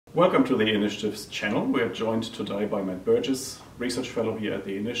Welcome to the Initiatives channel. We are joined today by Matt Burgess, Research Fellow here at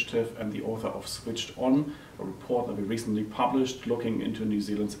the Initiative and the author of Switched On, a report that we recently published looking into New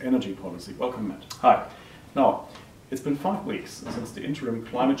Zealand's energy policy. Welcome, Matt. Hi. Now, it's been 5 weeks since the Interim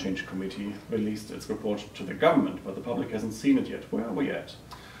Climate Change Committee released its report to the government, but the public hasn't seen it yet. Where are we at?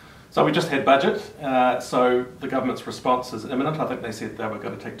 So we just had budget, so the government's response is imminent. I think they said they were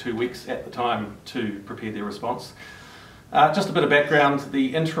going to take 2 weeks at the time to prepare their response. Just a bit of background,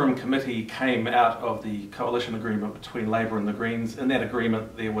 the interim committee came out of the coalition agreement between Labour and the Greens. In that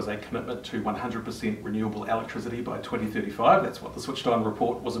agreement there was a commitment to 100% renewable electricity by 2035. That's what the Switched On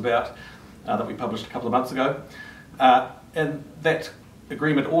report was about that we published a couple of months ago. And that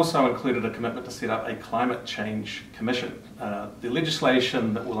agreement also included a commitment to set up a climate change commission. The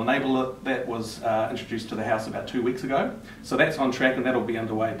legislation that will enable that was introduced to the House about 2 weeks ago. So that's on track and that'll be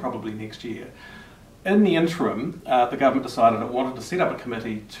underway probably next year. In the interim, the government decided it wanted to set up a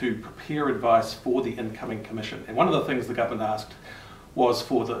committee to prepare advice for the incoming commission. And one of the things the government asked was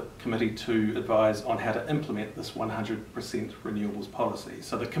for the committee to advise on how to implement this 100% renewables policy.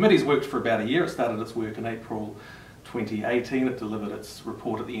 So the committee's worked for about a year. It started its work in April 2018. It delivered its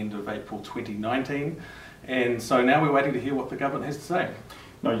report at the end of April 2019. And so now we're waiting to hear what the government has to say.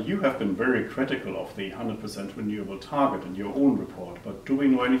 Now, you have been very critical of the 100% renewable target in your own report, but do we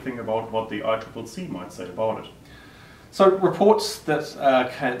know anything about what the ICCC might say about it? So reports that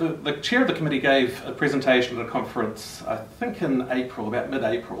the chair of the committee gave a presentation at a conference, I think in April, about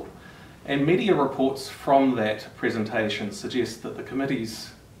mid-April, and media reports from that presentation suggest that the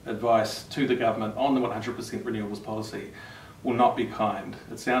committee's advice to the government on the 100% renewables policy will not be kind.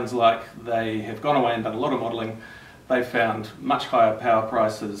 It sounds like they have gone away and done a lot of modelling. They found much higher power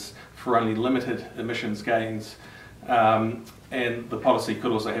prices for only limited emissions gains, and the policy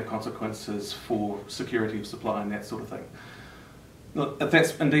could also have consequences for security of supply and that sort of thing. Look, if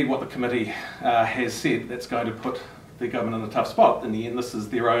that's indeed what the committee has said, that's going to put the government in a tough spot. In the end, this is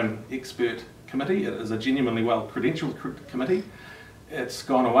their own expert committee. It is a genuinely well-credentialed committee. It's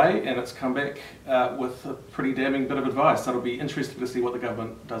gone away and it's come back with a pretty damning bit of advice. So it'll be interesting to see what the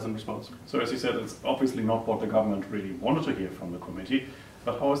government does in response. So as you said, it's obviously not what the government really wanted to hear from the committee,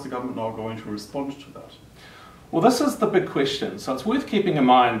 but how is the government now going to respond to that? Well, this is the big question. So it's worth keeping in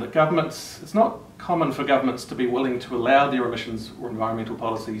mind that it's not common for governments to be willing to allow their emissions or environmental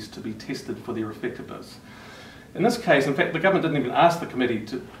policies to be tested for their effectiveness. In this case, in fact, the government didn't even ask the committee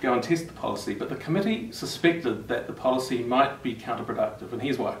to go and test the policy, but the committee suspected that the policy might be counterproductive, and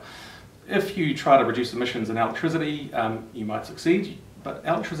here's why. If you try to reduce emissions in electricity, you might succeed, but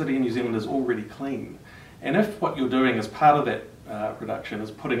electricity in New Zealand is already clean. And if what you're doing as part of that reduction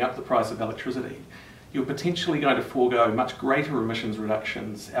is putting up the price of electricity, you're potentially going to forego much greater emissions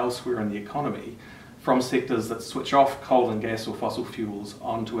reductions elsewhere in the economy from sectors that switch off coal and gas or fossil fuels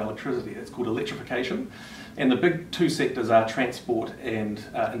onto electricity. It's called electrification. And the big two sectors are transport and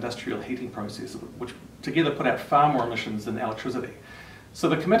industrial heating processes, which together put out far more emissions than electricity. So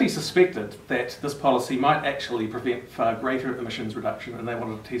the committee suspected that this policy might actually prevent far greater emissions reduction, and they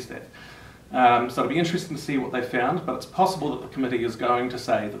wanted to test that. So it'll be interesting to see what they found, but it's possible that the committee is going to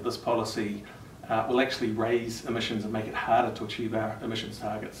say that this policy will actually raise emissions and make it harder to achieve our emissions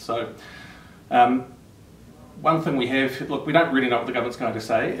targets. So one thing we have, look, we don't really know what the government's going to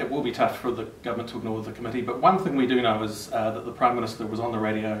say. It will be tough for the government to ignore the committee, but one thing we do know is that the Prime Minister was on the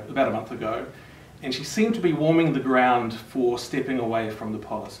radio about a month ago, and she seemed to be warming the ground for stepping away from the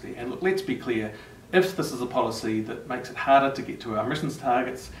policy. And look, let's be clear, if this is a policy that makes it harder to get to our emissions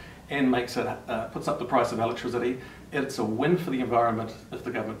targets and makes it, puts up the price of electricity, it's a win for the environment. If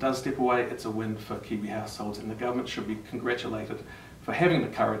the government does step away, it's a win for Kiwi households, and the government should be congratulated for having the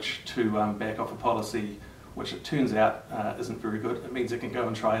courage to back off a policy which it turns out isn't very good. It means it can go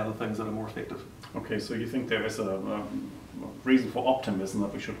and try other things that are more effective. Okay, so you think there is a reason for optimism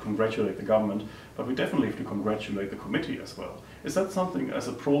that we should congratulate the government, but we definitely have to congratulate the committee as well. Is that something as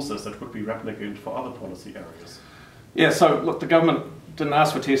a process that could be replicated for other policy areas? Yeah, so look, the government didn't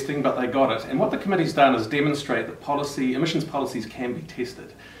ask for testing, but they got it. And what the committee's done is demonstrate that emissions policies can be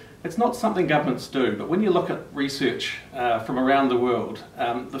tested. It's not something governments do, but when you look at research from around the world,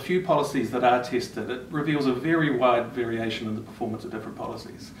 the few policies that are tested, it reveals a very wide variation in the performance of different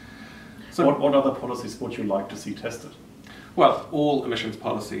policies. So what other policies would you like to see tested? Well, all emissions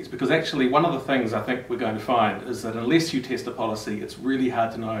policies, because actually one of the things I think we're going to find is that unless you test a policy, it's really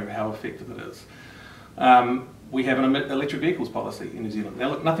hard to know how effective it is. We have an electric vehicles policy in New Zealand. Now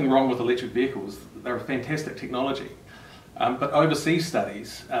look, nothing wrong with electric vehicles, they're a fantastic technology. But overseas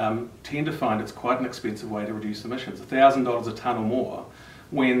studies tend to find it's quite an expensive way to reduce emissions. $1,000 a tonne or more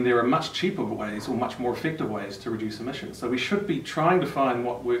when there are much cheaper ways or much more effective ways to reduce emissions. So we should be trying to find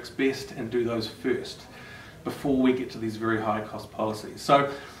what works best and do those first before we get to these very high cost policies.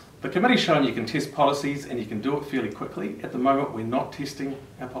 So the committee's shown you can test policies and you can do it fairly quickly. At the moment we're not testing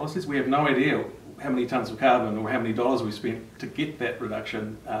our policies. We have no idea how many tonnes of carbon or how many dollars we spent to get that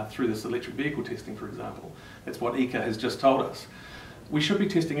reduction through this electric vehicle testing, for example. That's what ECA has just told us. We should be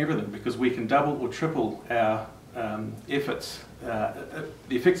testing everything because we can double or triple our efforts, the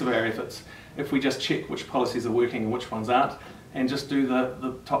effects of our efforts, if we just check which policies are working and which ones aren't, and just do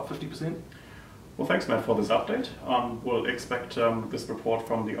the top 50%. Well, thanks, Matt, for this update. We'll expect this report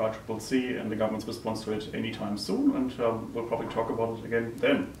from the ICCC and the government's response to it anytime soon, and we'll probably talk about it again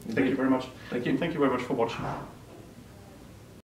then. Thank you very much. Thank you. Thank you very much for watching.